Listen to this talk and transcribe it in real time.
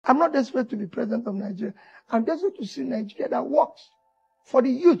I'm not desperate to be president of Nigeria. I'm desperate to see Nigeria that works for the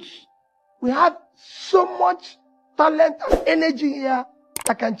youth. We have so much talent and energy here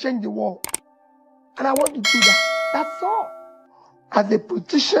that can change the world. And I want to do that. That's all. As a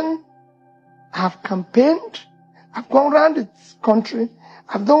politician, I've campaigned. I've gone around this country.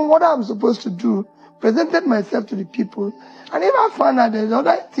 I've done what I'm supposed to do, presented myself to the people. And if I find out there's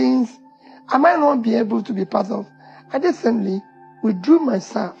other things I might not be able to be part of, I decently withdrew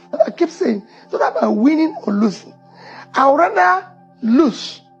myself. I keep saying, it's not about winning or losing. I would rather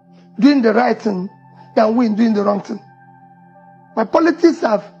lose doing the right thing than win doing the wrong thing. My politics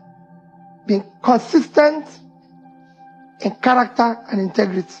have been consistent in character and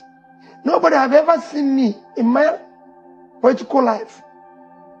integrity. Nobody have ever seen me in my political life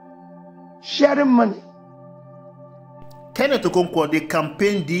sharing money. Kenneth Okonkwo, the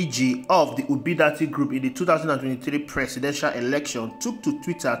campaign DG of the Obidient group in the 2023 presidential election, took to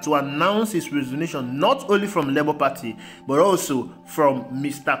Twitter to announce his resignation not only from Labour Party but also from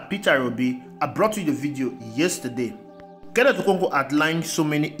Mr. Peter Obi. I brought you the video yesterday. Kenneth Okonkwo outlined so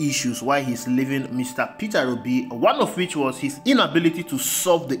many issues why he's leaving Mr. Peter Obi, one of which was his inability to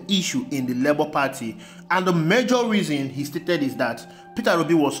solve the issue in the Labour Party. And the major reason he stated is that Peter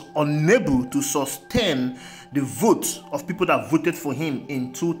Obi was unable to sustain the vote of people that voted for him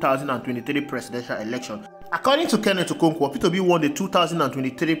in 2023 presidential election. According to Kenneth Okonkwo, Peter Obi won the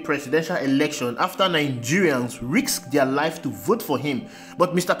 2023 presidential election after Nigerians risked their life to vote for him.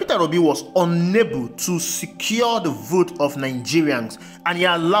 But Mr. Peter Obi was unable to secure the vote of Nigerians, and he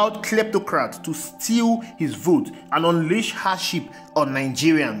allowed kleptocrats to steal his vote and unleash hardship on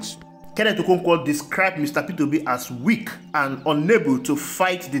Nigerians. Kenneth Okonkwo described Mr. Peter Obi as weak and unable to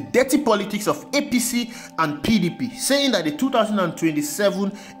fight the dirty politics of APC and PDP, saying that the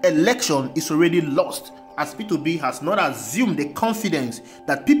 2027 election is already lost, as Peter Obi has not assumed the confidence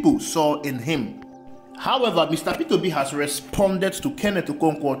that people saw in him. However, Mr. Peter Obi has responded to Kenneth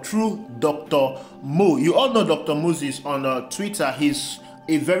Okonkwo through Dr. Mo. You all know Dr. Moses on Twitter. He's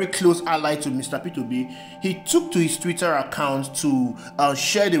a very close ally to Mr. Peter Obi. He took to his Twitter account to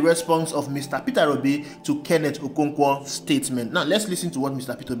share the response of Mr. Peter Obi to Kenneth Okonkwo's statement. Now, let's listen to what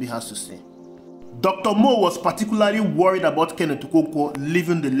Mr. Peter Obi has to say. Dr. Mo was particularly worried about Kenneth Okonkwo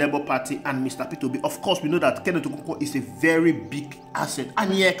leaving the Labour Party and Mr. Peter Obi. Of course, we know that Kenneth Okonkwo is a very big asset,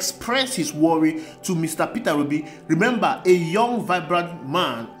 and he expressed his worry to Mr. Peter Obi. Remember, a young, vibrant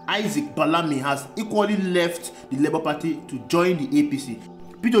man, Isaac Balami, has equally left the Labour Party to join the APC.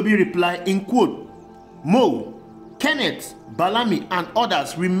 Peter Obi replied in quote, "Mo, Kenneth, Balami and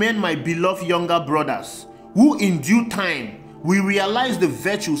others remain my beloved younger brothers, who in due time we realize the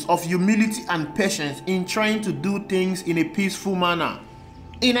virtues of humility and patience in trying to do things in a peaceful manner.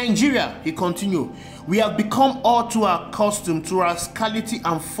 In Nigeria," he continued, "we have become all too accustomed to rascality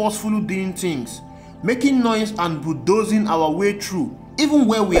and forcefully doing things, making noise and bulldozing our way through, even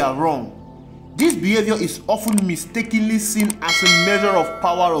where we are wrong. This behavior is often mistakenly seen as a measure of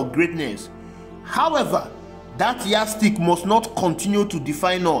power or greatness. However, that yardstick must not continue to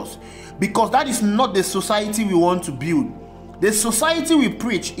define us, because that is not the society we want to build. The society we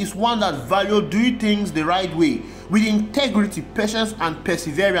preach is one that values doing things the right way, with integrity, patience, and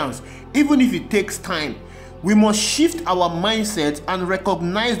perseverance, even if it takes time. We must shift our mindset and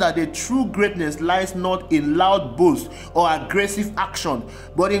recognize that the true greatness lies not in loud boast or aggressive action,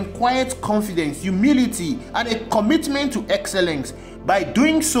 but in quiet confidence, humility, and a commitment to excellence. By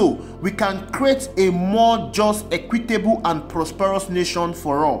doing so, we can create a more just, equitable, and prosperous nation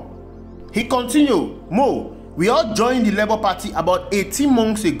for all." He continued, "Mo, we all joined the Labour Party about 18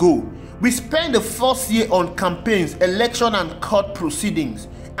 months ago. We spent the first year on campaigns, election and court proceedings.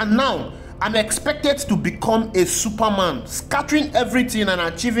 And now, I'm expected to become a superman, scattering everything and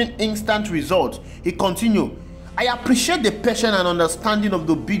achieving instant results." He continued, "I appreciate the patience and understanding of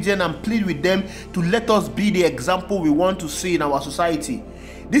the Obidient and plead with them to let us be the example we want to see in our society.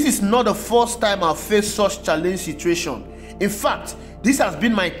 This is not the first time I've faced such challenging situation. In fact, this has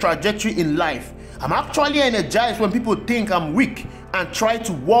been my trajectory in life. I'm actually energized when people think I'm weak and try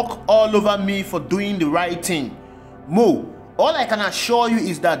to walk all over me for doing the right thing. Mo, all I can assure you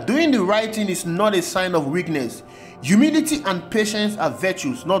is that doing the right thing is not a sign of weakness. Humility and patience are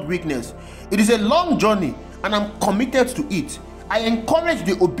virtues, not weakness. It is a long journey and I'm committed to it. I encourage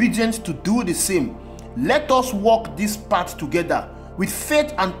the Obidient to do the same. Let us walk this path together. With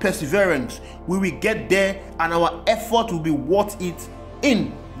faith and perseverance, we will get there and our effort will be worth it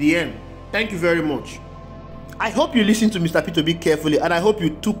in the end." Thank you very much. I hope you listened to Mr. Peter Obi carefully, and I hope you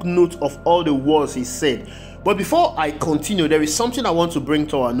took note of all the words he said. But before I continue, there is something I want to bring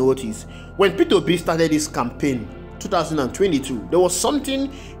to our notice. When Peter Obi started his campaign, 2022, there was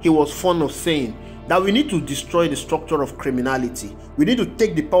something he was fond of saying, that we need to destroy the structure of criminality. We need to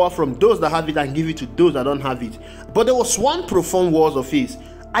take the power from those that have it and give it to those that don't have it. But there was one profound word of his: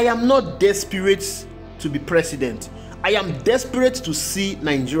 I am not desperate to be president. I am desperate to see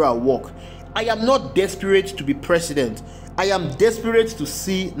Nigeria work. I am not desperate to be president. I am desperate to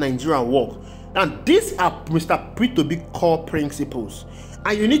see Nigeria work. And these are Mr. Peter core principles.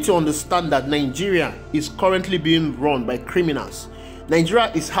 And you need to understand that Nigeria is currently being run by criminals.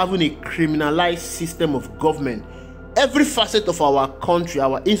 Nigeria is having a criminalized system of government. Every facet of our country,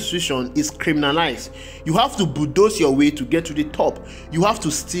 our institution, is criminalized. You have to bulldoze your way to get to the top. You have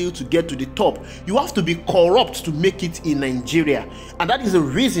to steal to get to the top. You have to be corrupt to make it in Nigeria. And that is the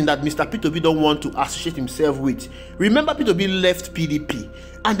reason that Mr. Peter don't want to associate himself with. Remember, Peter left PDP.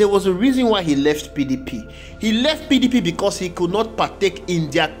 And there was a reason why he left PDP. He left PDP because he could not partake in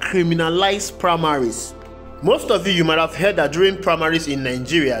their criminalized primaries. Most of you might have heard that during primaries in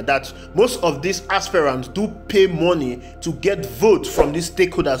Nigeria, that most of these aspirants do pay money to get votes from these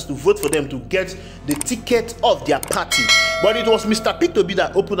stakeholders, to vote for them to get the ticket of their party. But it was Mr. Peter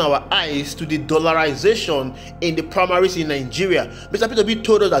that opened our eyes to the dollarization in the primaries in Nigeria. Mr. Peter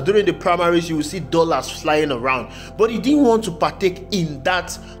told us that during the primaries you will see dollars flying around, but he didn't want to partake in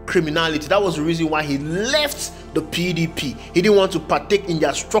that criminality. That was the reason why he left the PDP. He didn't want to partake in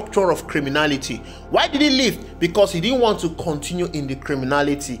their structure of criminality. Why did he leave? Because he didn't want to continue in the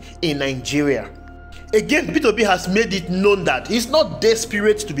criminality in Nigeria. Again, Peter has made it known that he's not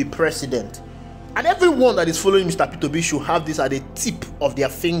desperate to be president. And everyone that is following Mr. Peter should have this at the tip of their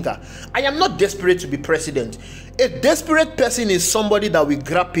finger. I am not desperate to be president. A desperate person is somebody that will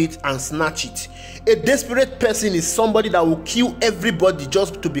grab it and snatch it. A desperate person is somebody that will kill everybody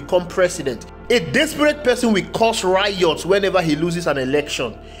just to become president. A desperate person will cause riots whenever he loses an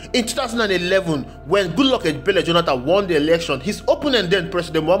election. In 2011, when Goodluck Ebele Jonathan won the election, his opponent then,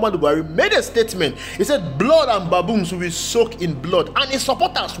 President Muhammadu Buhari, made a statement. He said blood and baboons will soak in blood. And his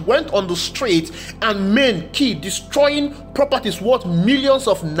supporters went on the street and men killed, destroying properties worth millions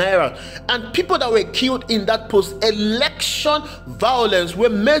of naira. And people that were killed in that post-election violence were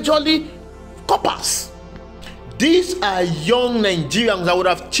majorly coppers. These are young Nigerians that would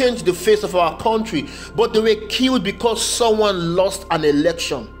have changed the face of our country, but they were killed because someone lost an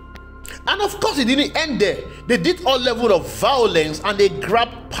election. And of course, it didn't end there. They did all level of violence and they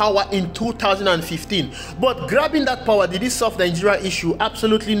grabbed power in 2015. But grabbing that power, did it solve Nigeria issue?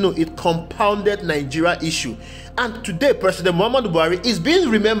 Absolutely no. It compounded Nigeria issue. And today, President Muhammadu Buhari is being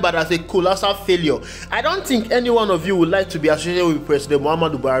remembered as a colossal failure. I don't think any one of you would like to be associated with President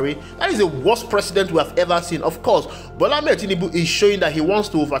Muhammadu Buhari. That is the worst president we have ever seen. Of course, Bola Ahmed Tinubu is showing that he wants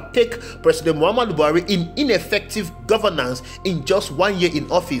to overtake President Muhammadu Buhari in ineffective governance in just 1 year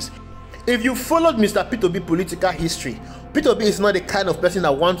in office. If you followed Mr. Peter political history, Peter is not the kind of person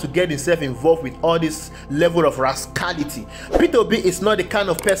that wants to get himself involved with all this level of rascality. Peter is not the kind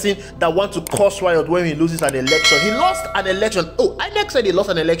of person that wants to cause riot when he loses an election. He lost an election. Oh, I said he lost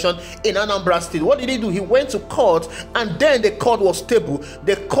an election in Anambra State. What did he do? He went to court, and then the court was stable.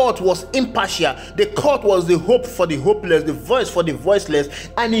 The court was impartial. The court was the hope for the hopeless, the voice for the voiceless,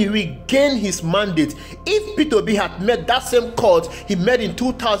 and he regained his mandate. If Peter had met that same court he met in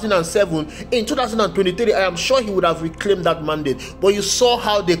 2007, in 2023, I am sure he would have reclaimed that mandate. But you saw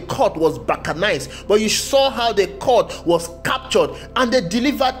how the court was balkanized. But you saw how the court was captured, and they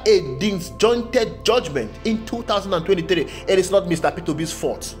delivered a disjointed judgment in 2023. It is not Mr. Peter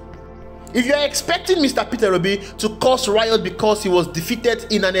fault. If you are expecting Mr. Peter Obi to cause riot because he was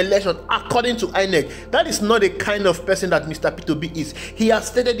defeated in an election according to INEC, that is not the kind of person that Mr. Peter Obi is. He has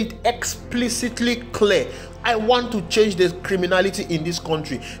stated it explicitly clear. I want to change the criminality in this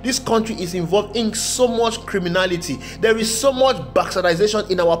country. This country is involved in so much criminality. There is so much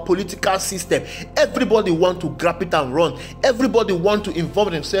bastardization in our political system. Everybody wants to grab it and run. Everybody wants to involve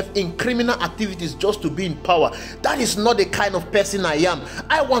themselves in criminal activities just to be in power. That is not the kind of person I am.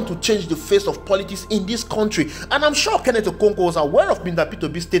 I want to change the face of politics in this country. And I'm sure Kenneth Okonkwo was aware of Mr. Peter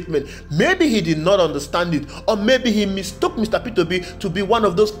Obi's statement. Maybe he did not understand it, or maybe he mistook Mr. Peter Obi to be one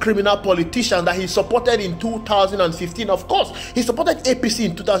of those criminal politicians that he supported in 2015. Of course, he supported APC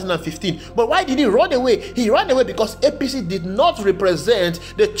in 2015. But why did he run away? He ran away because APC did not represent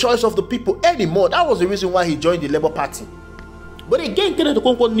the choice of the people anymore. That was the reason why he joined the Labour Party. But again, Kenneth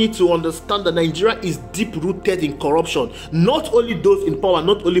Okonkwo needs to understand that Nigeria is deep-rooted in corruption. Not only those in power,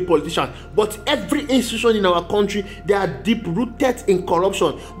 not only politicians, but every institution in our country, they are deep-rooted in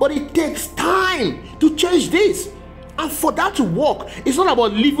corruption. But it takes time to change this. And for that to work, it's not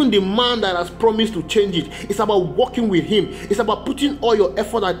about leaving the man that has promised to change it. It's about working with him. It's about putting all your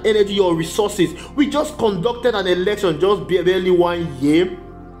effort and energy, your resources. We just conducted an election just barely 1 year,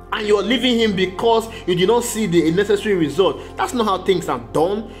 and you're leaving him because you did not see the necessary result. That's not how things are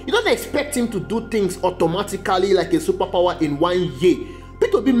done. You don't expect him to do things automatically like a superpower in 1 year.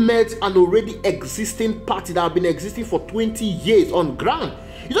 P2B met an already existing party that have been existing for 20 years on ground.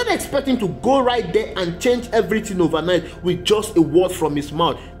 You don't expect him to go right there and change everything overnight with just a word from his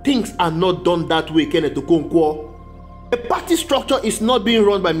mouth. Things are not done that way, Kenneth Okonkwo. The party structure is not being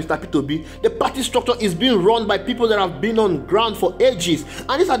run by Mr. P2B. The party structure is being run by people that have been on ground for ages.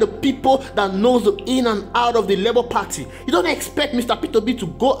 And these are the people that knows the in and out of the Labour Party. You don't expect Mr. P2B to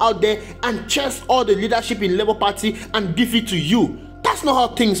go out there and chase all the leadership in Labour Party and give it to you. That's not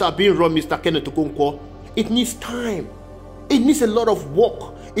how things are being run, Mr. Kenneth Okonkwo. It needs time. It needs a lot of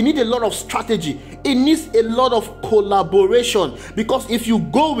work. It needs a lot of strategy. It needs a lot of collaboration. Because if you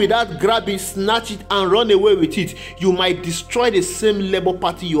go with that, grab it, snatch it, and run away with it, you might destroy the same Labour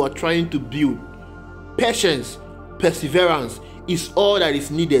Party you are trying to build. Patience, perseverance is all that is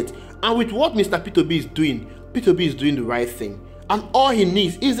needed. And with what Mr. P2B is doing the right thing. And all he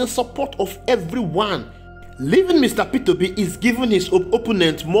needs is the support of everyone. Leaving Mr. P2B is giving his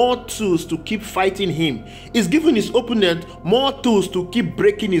opponent more tools to keep fighting him. It's giving his opponent more tools to keep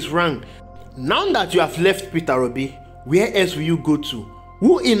breaking his rank. Now that you have left Peter Obi, where else will you go to?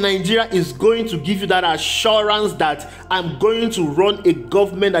 Who in Nigeria is going to give you that assurance that I'm going to run a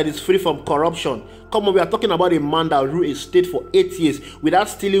government that is free from corruption? Come on, we are talking about a man that ruled a state for 8 years without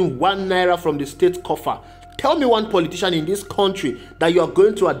stealing 1 naira from the state coffer. Tell me one politician in this country that you are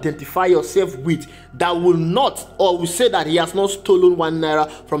going to identify yourself with that will not, or will say that he has not stolen 1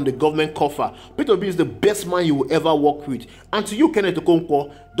 naira from the government coffer. P2B is the best man you will ever work with. And to you, Kenneth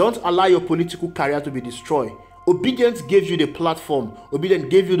Okonkwo, don't allow your political career to be destroyed. Obidient gave you the platform.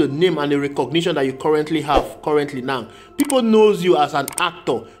 Obidient gave you the name and the recognition that you currently have, now. People knows you as an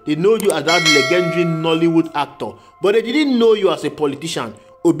actor. They know you as that legendary Nollywood actor. But they didn't know you as a politician.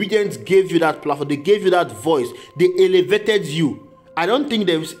 Obidient gave you that platform. They gave you that voice. They elevated you. I don't think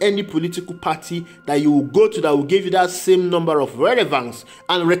there is any political party that you will go to that will give you that same number of relevance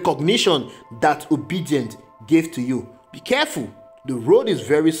and recognition that Obidient gave to you. Be careful. The road is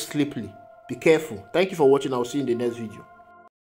very slippery. Be careful. Thank you for watching. I will see you in the next video.